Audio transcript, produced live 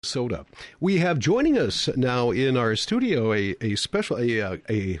Soda. We have joining us now in our studio a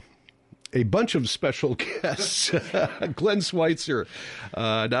bunch of special guests. Glen Switzer,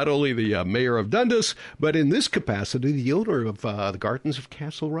 not only the mayor of Dundas, but in this capacity, the owner of the Gardens of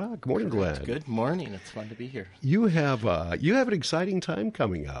Castle Rock. Good morning, Glen. Good morning. It's fun to be here. You have an exciting time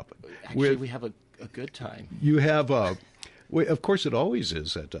coming up. Actually, we have a good time. You have. Well, of course, it always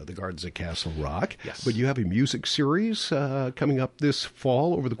is at the Gardens of Castle Rock. Yes. But you have a music series coming up this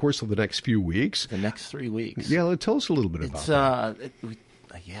fall over the course of the next few weeks. The next 3 weeks. Yeah, tell us a little bit about that.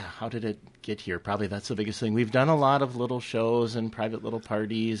 How did it get here? Probably that's the biggest thing. We've done a lot of little shows and private little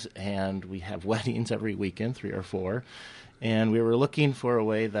parties, and we have weddings every weekend, 3 or 4. And we were looking for a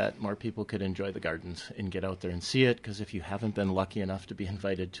way that more people could enjoy the gardens and get out there and see it, because if you haven't been lucky enough to be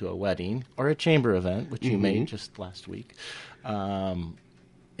invited to a wedding or a chamber event, which you made just last week,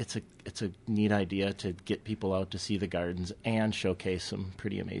 it's a neat idea to get people out to see the gardens and showcase some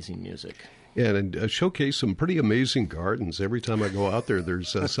pretty amazing music. And showcase some pretty amazing gardens. Every time I go out there,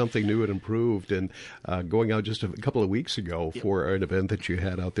 there's something new and improved. And going out just a couple of weeks ago for an event that you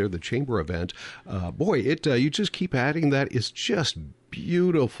had out there, the chamber event, you just keep adding that. It's just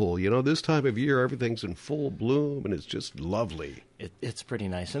beautiful. You know, this time of year, everything's in full bloom, and it's just lovely. It's pretty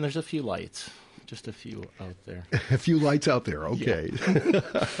nice. And there's a few lights. Just a few out there. A few lights out there, okay. Yeah.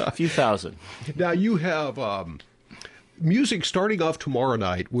 A few thousand. Now, you have... music starting off tomorrow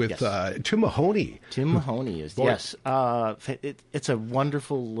night with Tim Mahoney. Tim Mahoney is, yes. It's a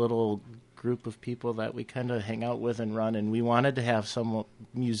wonderful little group of people that we kind of hang out with and run, and we wanted to have some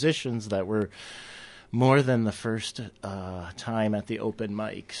musicians that were more than the first time at the open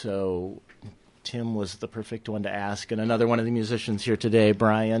mic. So Tim was the perfect one to ask, and another one of the musicians here today,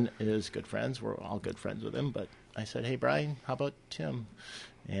 Brian, is good friends. We're all good friends with him, but I said, hey, Brian, how about Tim?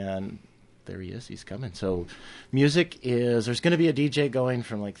 And there he is. He's coming. So music is, there's going to be a DJ going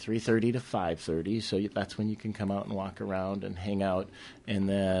from like 3:30 to 5:30. So that's when you can come out and walk around and hang out. And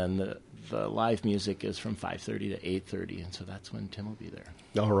then the live music is from 5:30 to 8:30. And so that's when Tim will be there.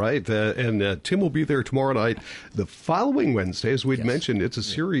 All right. And Tim will be there tomorrow night. The following Wednesday, as we'd mentioned, it's a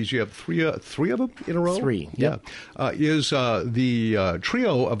series. You have three of them in a row? 3. Yep. Is the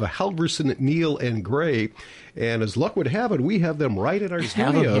trio of Halverson, Neale, and Gray. And as luck would have it, we have them right at our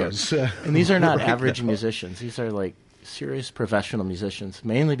studios. And these are not average musicians. These are like serious professional musicians,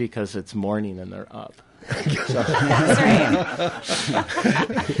 mainly because it's morning and they're up. That's right.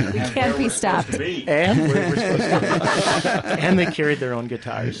 We can't be stopped. And we're supposed to. And they carried their own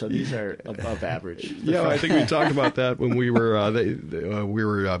guitars, so these are above average. Yeah, I think we talked about that when we were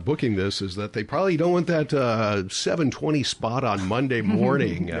booking this. Is that they probably don't want that 7:20 spot on Monday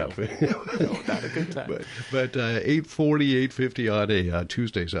morning. No, not a good time. But 8:40, 8:50 on a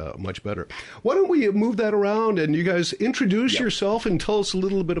Tuesday's much better. Why don't we move that around and you guys introduce yourself and tell us a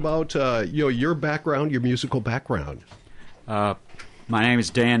little bit about your background. Your musical background. My name is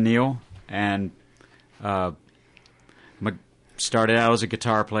Dan Neale, and started out as a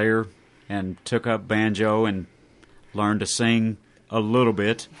guitar player and took up banjo and learned to sing a little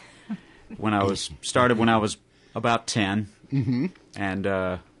bit when I was about 10,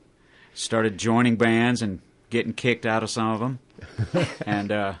 and started joining bands and getting kicked out of some of them,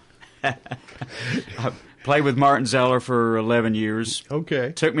 and I played with Martin Zeller for 11 years.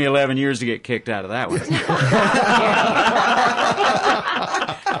 Okay. Took me 11 years to get kicked out of that one.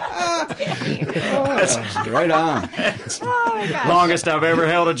 Right on. Oh my gosh. Longest I've ever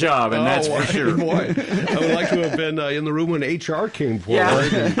held a job, and that's for sure. Boy, I would like to have been in the room when HR came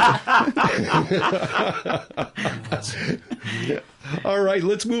forward. Yeah. All right,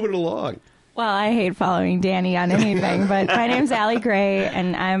 let's move it along. Well, I hate following Danny on anything, but my name's Allie Gray,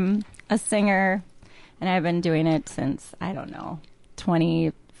 and I'm a singer, and I've been doing it since,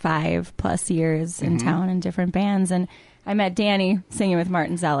 25 plus years in town in different bands. And I met Danny singing with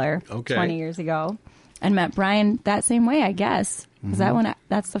Martin Zeller 20 years ago, and met Brian that same way, I guess. Is that when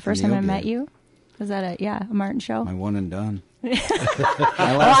that's the first time I met you? Was that a Martin show? My one and done. Well,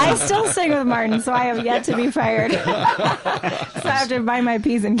 I still sing with Martin, so I have yet to be fired. So I have to mind my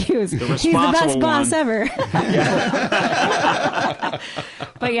P's and Q's. He's the best boss ever.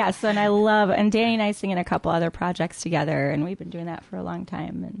 But yes, and and Danny and I sing in a couple other projects together, and we've been doing that for a long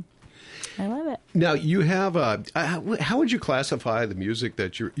time, and I love it. Now, you have, how would you classify the music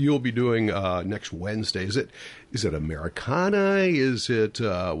that you'll be doing next Wednesday? Is it Americana? Is it,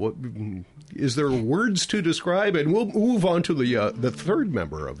 is there words to describe? And we'll move on to the third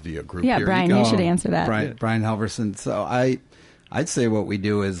member of the group here. Yeah, Brian, you should answer that. Brian Halverson. So I I'd say what we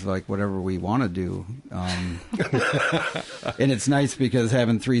do is like whatever we want to do. And it's nice because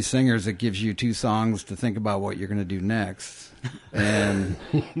having 3 singers, it gives you 2 songs to think about what you're going to do next. And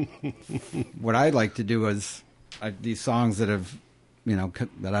what I like to do is these songs that have,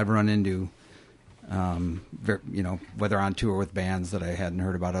 that I've run into, whether on tour with bands that I hadn't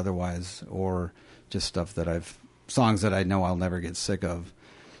heard about otherwise, or just stuff songs that I know I'll never get sick of.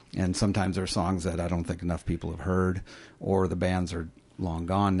 And sometimes there are songs that I don't think enough people have heard, or the bands are long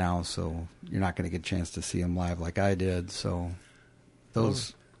gone now, so you're not going to get a chance to see them live like I did. So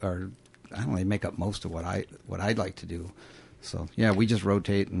those are, I don't know, they make up most of what I'd like to do. So yeah, we just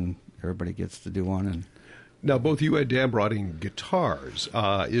rotate and everybody gets to do one. And now, both you and Dan brought in guitars.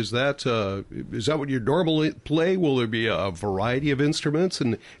 Is that what you normally play? Will there be a variety of instruments,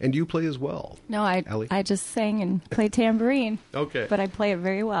 and you play as well? No, I just sang and played tambourine. Okay, but I play it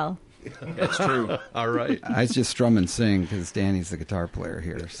very well. That's true. All right. I just strum and sing because Danny's the guitar player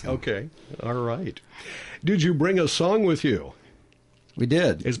here. So. Okay, all right. Did you bring a song with you? We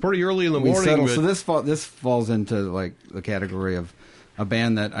did. It's pretty early in the morning. So this falls into like the category of a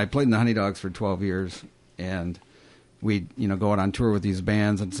band that I played in the Honey Dogs for 12 years. And we, go out on tour with these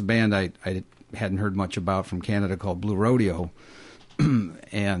bands. It's a band I hadn't heard much about from Canada called Blue Rodeo.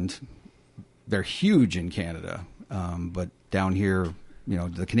 And they're huge in Canada. But down here,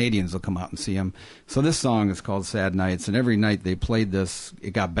 the Canadians will come out and see them. So this song is called Sad Nights. And every night they played this, it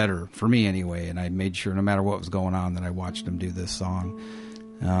got better, for me anyway. And I made sure no matter what was going on that I watched them do this song.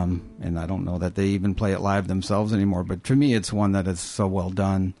 And I don't know that they even play it live themselves anymore. But for me, it's one that is so well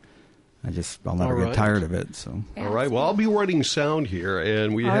done. I'll never get tired of it. So. All right. Well, I'll be running sound here,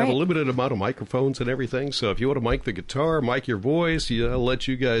 and we have a limited amount of microphones and everything. So if you want to mic the guitar, mic your voice, I'll let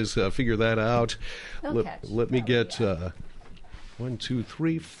you guys figure that out. Let me get 1, 2,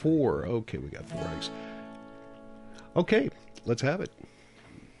 3, 4. Okay, we got 4 mics. Okay, let's have it.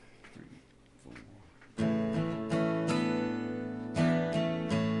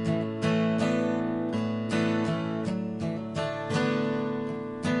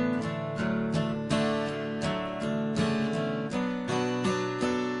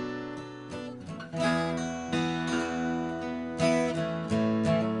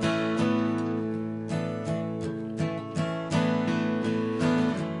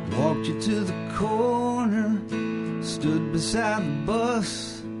 To the corner, stood beside the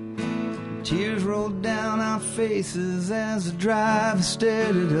bus. Tears rolled down our faces as the driver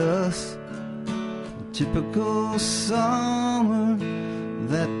stared at us. Typical summer,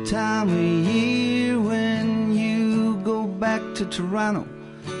 that time of year when you go back to Toronto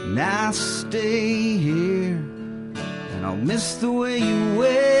and I stay here. And I'll miss the way you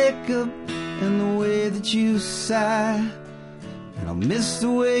wake up and the way that you sigh. And I'll miss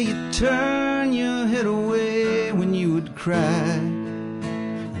the way you turn your head away when you would cry.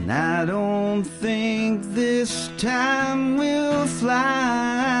 And I don't think this time will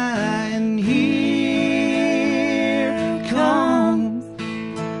fly. And here comes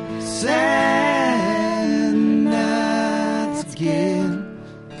sad nights again.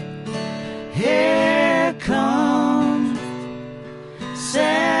 Here comes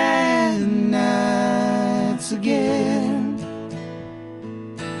sad nights again.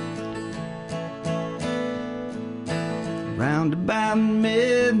 Round about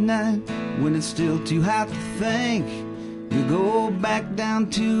midnight, when it's still too hot to think, we go back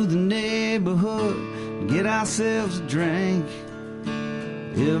down to the neighborhood and get ourselves a drink.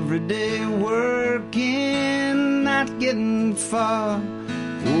 Every day working, not getting far.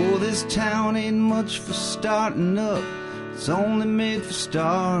 Oh, this town ain't much for starting up, it's only made for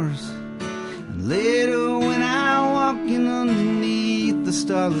stars. And later when I'm walking underneath the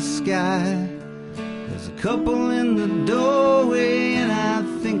starless sky, there's a couple in the doorway and I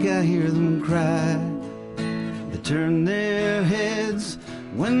think I hear them cry. They turn their heads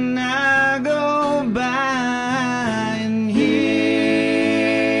when I go by. And here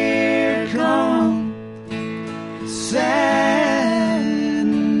come sad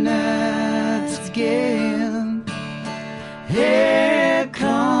nights again. Here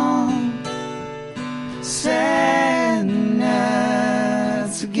come sad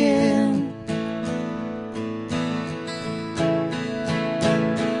nights again.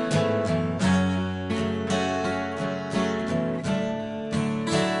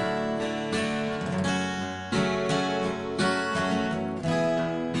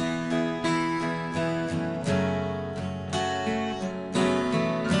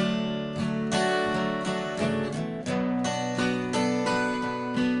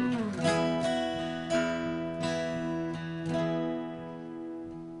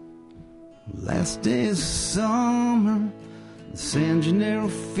 Last day of summer, the San Gennaro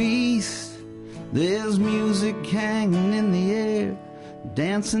feast. There's music hanging in the air,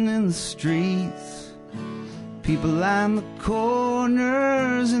 dancing in the streets. People line the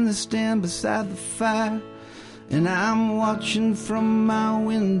corners and they stand beside the fire. And I'm watching from my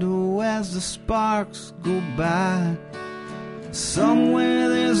window as the sparks go by. Somewhere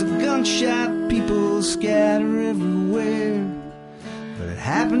there's a gunshot, people scatter everywhere. But it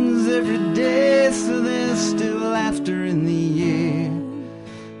happens every day, so there's still laughter in the air.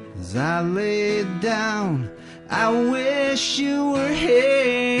 As I lay down, I wish you were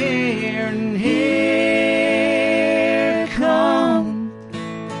here. And here come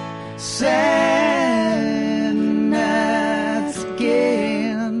sad nights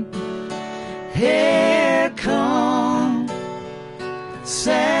again. Here come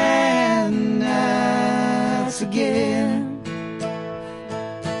sad nights again.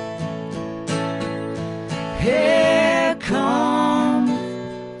 Here come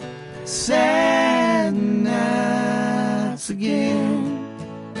sad nights again.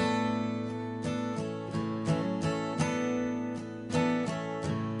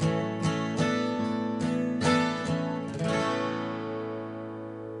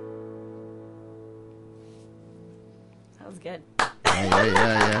 That was good.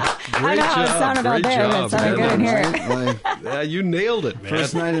 Yeah. Great I know how it job. sounded out Great there, but job, it sounded good in here. Like, Yeah, you nailed it, man.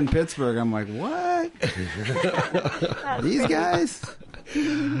 First night in Pittsburgh, I'm like, what? These guys?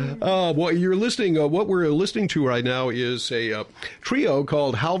 What you're listening, what we're listening to right now is a trio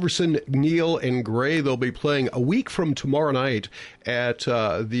called Halverson, Neale, and Gray. They'll be playing a week from tomorrow night at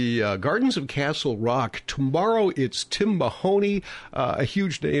the Gardens of Castle Rock. Tomorrow it's Tim Mahoney, a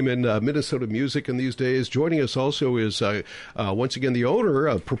huge name in Minnesota music in these days. Joining us also is once again the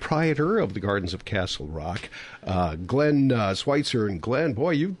owner, proprietor of the Gardens of Castle Rock, Glen Switzer. And Glen,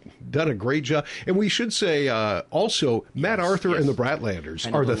 boy, you've done a great job. And we should say also Matt Arthur and the Bratlanders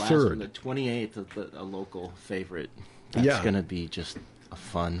are the third. The 28th of a local favorite. That's going to be just a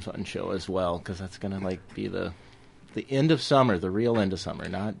fun show as well, because that's going to be the end of summer, the real end of summer,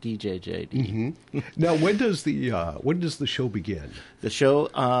 not DJJD. Mm-hmm. Now, when does the show begin? The show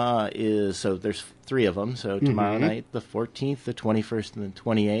is, there's 3 of them. So tomorrow night, the 14th, the 21st, and the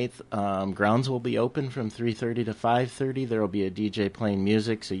 28th. Grounds will be open from 3:30 to 5:30. There will be a DJ playing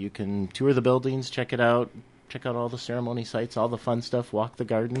music, so you can tour the buildings, check it out. Check out all the ceremony sites, all the fun stuff, walk the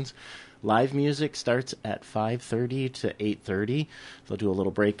gardens. Live music starts at 5:30 to 8:30. They'll do a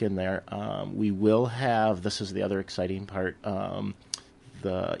little break in there. We will have, this is the other exciting part,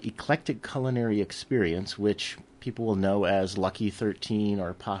 the Eclectic Culinary Experience, which people will know as Lucky 13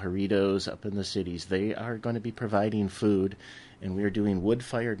 or Pajaritos up in the cities. They are going to be providing food, and we are doing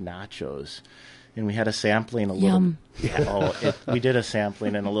wood-fired nachos. And we had a sampling Yum. We did a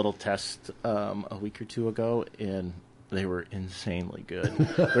sampling and a little test a week or 2 ago, and they were insanely good.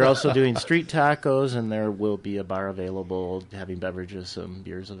 We're also doing street tacos, and there will be a bar available, having beverages, some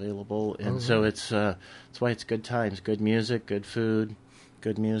beers available. And so that's why it's good times, good music, good food,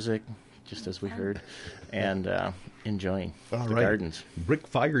 good music, just as we heard, and enjoying the gardens.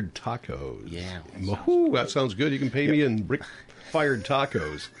 Brick-fired tacos. Yeah. Ooh, that sounds good. You can pay me in brick-fired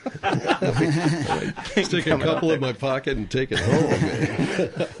tacos. Stick a couple in my pocket and take it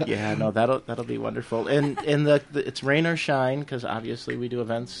home. Yeah, no, that'll be wonderful. And it's rain or shine, because obviously we do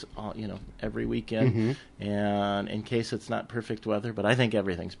events every weekend. And in case it's not perfect weather, but I think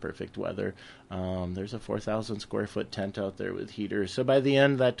everything's perfect weather. There's a 4,000 square foot tent out there with heaters. So by the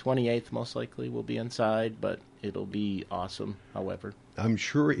end, that 28th most likely will be inside, but it'll be awesome. However, I'm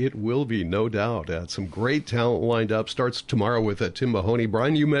sure it will be, no doubt. Some great talent lined up. Starts tomorrow with Tim Mahoney.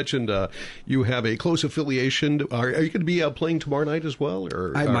 Brian, you mentioned you have a close affiliation. Are you going to be playing tomorrow night as well?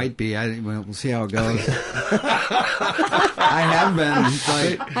 I might be. We'll see how it goes. I have been.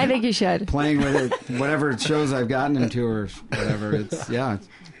 I think you should. Playing with it, whatever shows I've gotten into or whatever.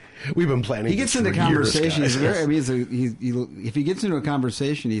 We've been planning. He gets into conversations. If he gets into a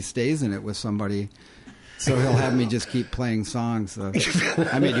conversation, he stays in it with somebody. So he'll have me just keep playing songs. So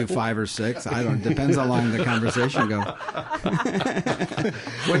I may do 5 or 6. I don't. Depends how long the conversation goes.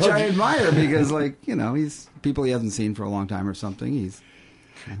 Which I admire because, he's people he hasn't seen for a long time or something.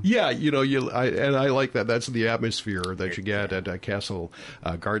 Yeah, I like that. That's the atmosphere that you get at Castle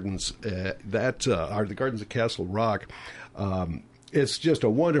Gardens. That are the Gardens of Castle Rock. It's just a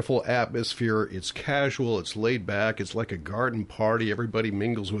wonderful atmosphere. It's casual. It's laid back. It's like a garden party. Everybody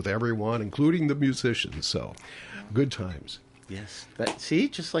mingles with everyone, including the musicians. So, good times. Yes.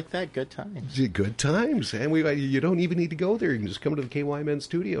 Just like that, good times. Good times. And you don't even need to go there. You can just come to the KYMN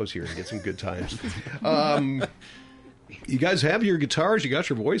studios here and get some good times. You guys have your guitars. You got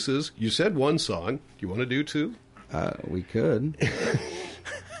your voices. You said one song. Do you want to do 2? We could.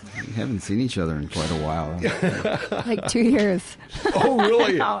 We haven't seen each other in quite a while. Like 2 years. Oh,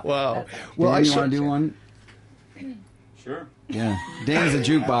 really? No. Wow. Well, you want to do one? Sure. Yeah. Danny's a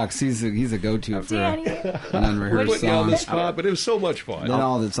jukebox. He's a go-to for an unrehearsed Put you on song. the spot, but it was so much fun.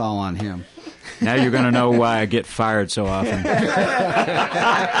 Then it's all on him. Now you're going to know why I get fired so often. Hank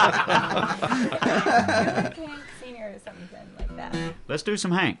Senior or something like that. Let's do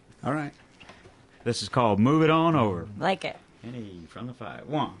some Hank. All right. This is called Move It On Over. Like it. Any from the 5.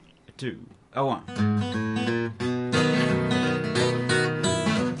 1, 2, 1.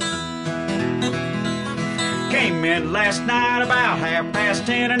 Came in last night about 10:30,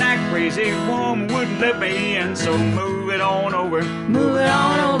 and that crazy woman wouldn't let me in, so move it on over. Move it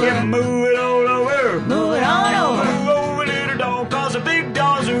on over. Yeah, move it on over. Move it on over. Move over, little dog, 'cause the big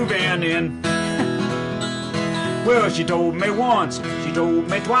dog's moving in. Well, she told me once, she told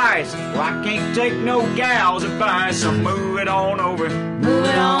me twice, well, I can't take no gal's advice, so move it on over. Move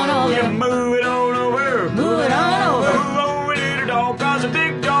it on over. Yeah, move it on over. Move it on over. Move over, little dog, 'cause the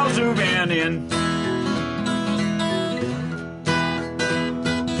big dog's moving in.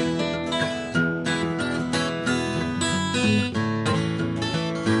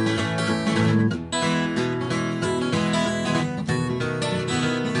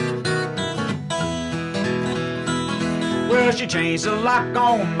 Well, she changed the lock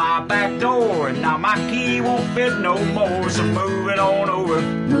on my back door, and now my key won't fit no more, so move it on over.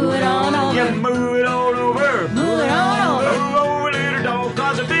 Move it on over. Yeah, move it on over. Move it on over. Move over, little dog,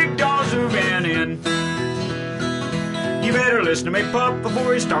 'cause the big dog's moving in. You better listen to me, pup,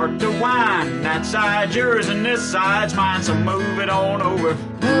 before you start to whine. That side's yours and this side's mine, so move it on over.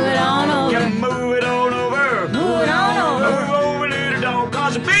 Move it on over. Yeah, move it on over. Move it on over. Move over, little dog,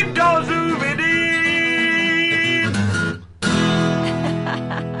 'cause the big dog's moving in.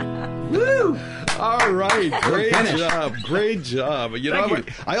 Woo! All right, great job, great job. You know,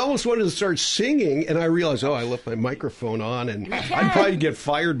 I almost wanted to start singing, and I realized, I left my microphone on, and I'd probably get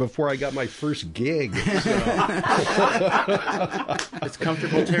fired before I got my first gig. So. It's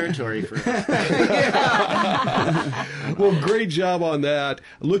comfortable territory for us. Well, great job on that.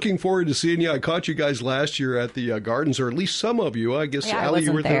 Looking forward to seeing you. I caught you guys last year at the Gardens, or at least some of you. I guess, Yeah, Allie,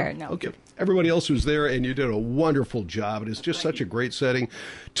 you were wasn't there. there, no. Okay. Everybody else was there, and you did a wonderful job. It is just such a great setting.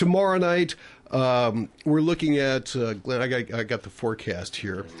 Tomorrow night, we're looking at, Glenn, I got the forecast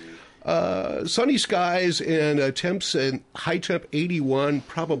here. Sunny skies and temps and high temp 81,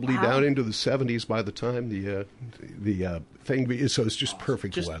 probably down into the 70s by the time the thing. So it's just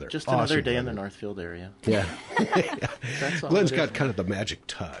perfect weather. Just Awesome another day in the weather. Northfield area. Yeah. That's all Glenn's it got is. kind of the magic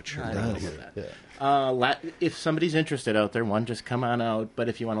touch. I don't know that. If somebody's interested out there, just come on out. But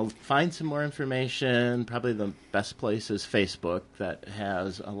if you want to find some more information, probably the best place is Facebook. That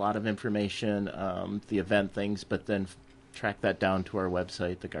has a lot of information, the event things, but then track that down to our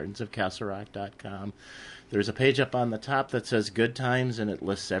website, thegardensofcastlerock.com. There's a page up on the top that says Good Times, and it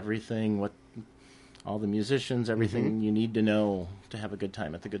lists everything, all the musicians, everything you need to know to have a good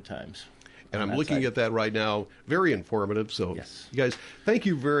time at the Good Times. And I'm looking at that right now. Very informative. So, Yes. you guys, thank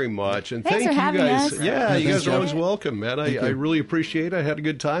you very much. And Thanks thank for you having guys. us. Yeah, you guys are Jeff. always welcome, man. I really appreciate it. I had a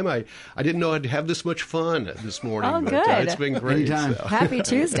good time. I didn't know I'd have this much fun this morning. Oh, but, good. it's been great. Anytime. So. Happy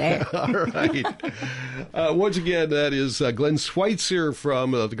Tuesday. All right. Once again, that is Glen Switzer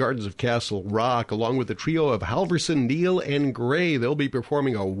from the Gardens of Castle Rock, along with the trio of Halverson, Neale, and Gray. They'll be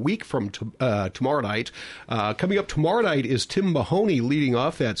performing a week from tomorrow night. Coming up tomorrow night is Tim Mahoney leading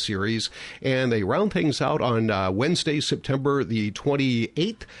off that series, and they round things out on Wednesday, September the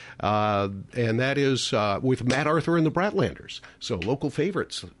 28th, and that is with Matt Arthur and the Bratlanders. So local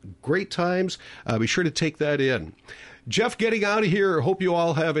favorites. Great times. Be sure to take that in. Jeff, getting out of here. Hope you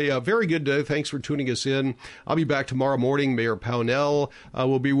all have a very good day. Thanks for tuning us in. I'll be back tomorrow morning. Mayor Pownell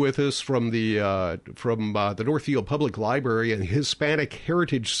will be with us from the Northfield Public Library and Hispanic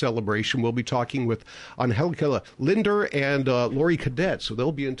Heritage Celebration. We'll be talking with Angelica Linder and Lori Cadet, so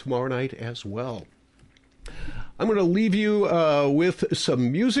they'll be in tomorrow night as well. I'm going to leave you with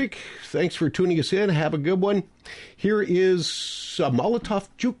some music. Thanks for tuning us in. Have a good one. Here is a Molotov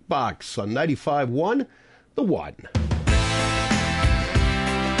Jukebox on 95.1, The One.